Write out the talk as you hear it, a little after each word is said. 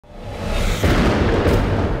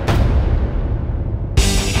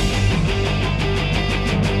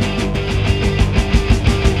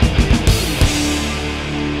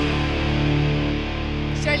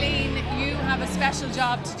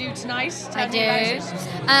tonight. I Tell me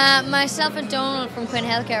about do. Myself and Donald from Quinn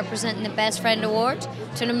Healthcare are presenting the Best Friend Award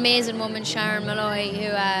to an amazing woman, Sharon Malloy,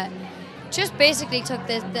 who just basically took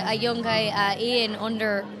a young guy, Ian,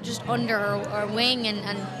 under her wing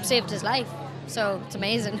and saved his life. So it's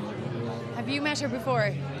amazing. Have you met her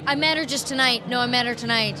before? I met her just tonight. No, I met her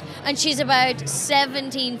tonight. And she's about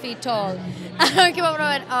 17 feet tall. And I came up and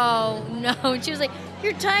I went, oh no. And she was like,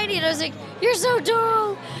 you're tiny. And I was like, you're so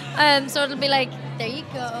tall. So it'll be like, there you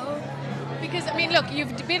go. Because, I mean, look,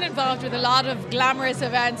 you've been involved with a lot of glamorous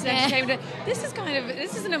events and entertainment. This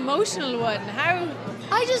is an emotional one. How?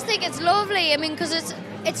 I just think it's lovely. I mean, because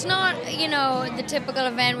it's not, you know, the typical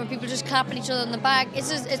event where people just clapping each other on the back.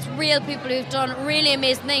 It's real people who've done really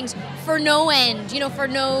amazing things for no end, you know, for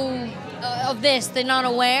no of this. They're not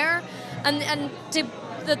aware. And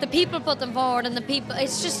that the people put them forward and the people,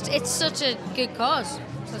 it's such a good cause.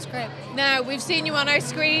 So it's great. Now, we've seen you on our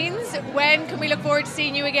screens. When can we look forward to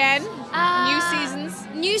seeing you again? New seasons?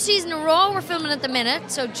 New season of Raw we're filming at the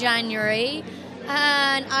minute, so January.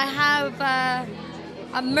 And I have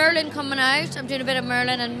a Merlin coming out. I'm doing a bit of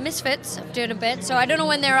Merlin, and Misfits I'm doing a bit. So I don't know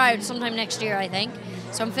when they're out, sometime next year, I think.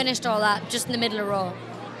 So I'm finished all that, just in the middle of Raw.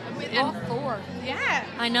 And 4. Yeah.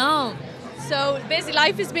 I know. So busy,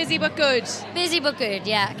 life is busy but good. Busy but good,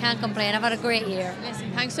 yeah. I can't complain. I've had a great year.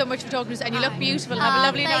 Listen, thanks so much for talking to us, and you look beautiful. Have a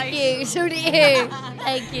lovely night. Thank you. So do you.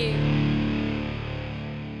 Thank you.